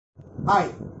Hi,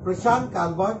 Prashant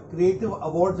Kalwar, Creative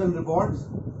Awards and Rewards.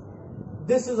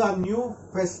 This is our new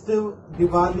festive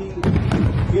Diwali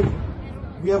gift.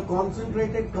 We have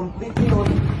concentrated completely on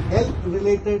health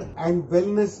related and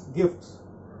wellness gifts.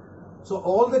 So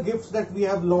all the gifts that we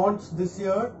have launched this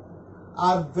year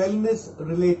are wellness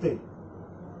related.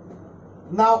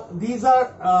 Now these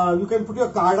are, you can put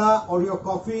your kada or your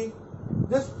coffee.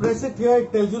 Just press it here,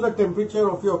 it tells you the temperature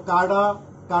of your kada.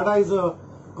 Kada is a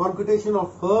concoction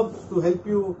of herbs to help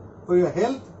you for your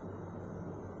health.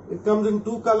 It comes in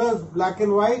two colors, black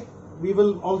and white. We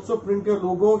will also print your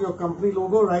logo, your company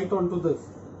logo right onto this.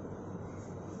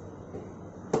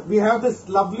 We have this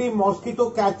lovely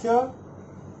mosquito catcher.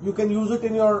 You can use it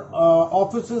in your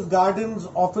offices, gardens,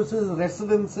 offices,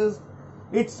 residences.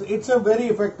 It's a very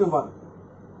effective one.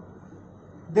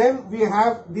 Then we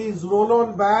have these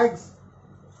roll-on bags.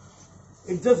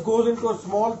 It just goes into a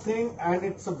small thing and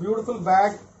it's a beautiful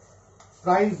bag,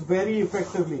 priced very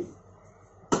effectively.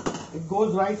 It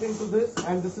goes right into this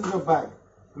and this is your bag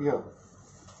here.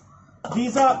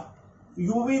 These are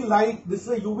UV light. This is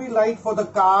a UV light for the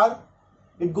car.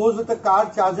 It goes with the car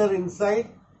charger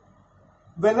inside.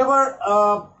 Whenever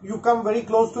you come very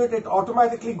close to it, it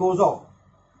automatically goes off.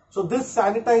 So this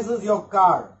sanitizes your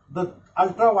car, the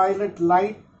ultraviolet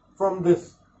light from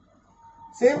this.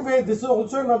 Same way, this is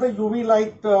also another UV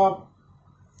light.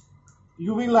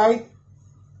 UV light.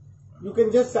 You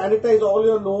can just sanitize all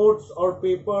your notes or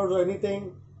papers or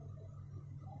anything.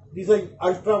 These are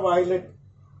ultraviolet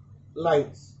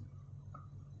lights.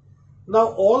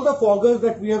 Now all the foggers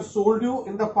that we have sold you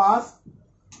in the past,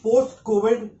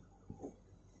 post-COVID,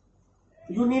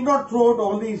 you need not throw out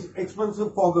all these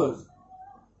expensive foggers.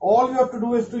 All you have to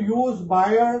do is to use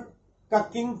Bayer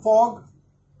King Fog,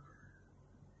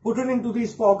 put it into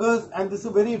these foggers, and this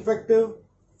is very effective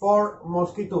for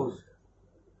mosquitoes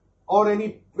or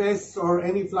any pests or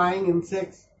any flying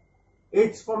insects.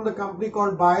 It's from the company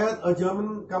called Bayer, a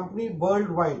German company,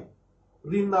 worldwide,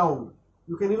 renowned.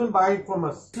 You can even buy it from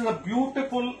us. This is a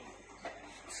beautiful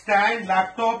stand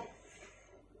laptop.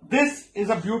 This is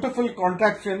a beautiful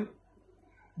contraption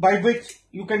by which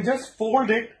you can just fold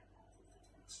it.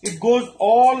 It goes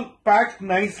all packed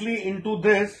nicely into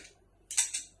this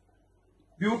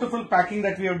beautiful packing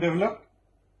that we have developed.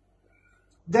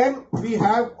 Then we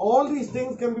have all these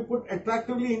things can be put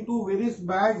attractively into various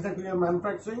bags that we are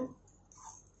manufacturing.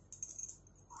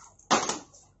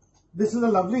 This is a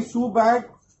lovely shoe bag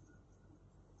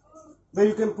where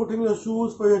you can put in your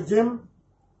shoes for your gym.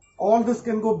 All this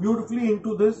can go beautifully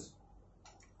into this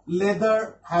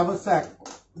leather haversack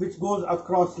which goes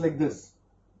across like this.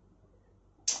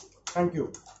 Thank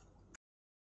you.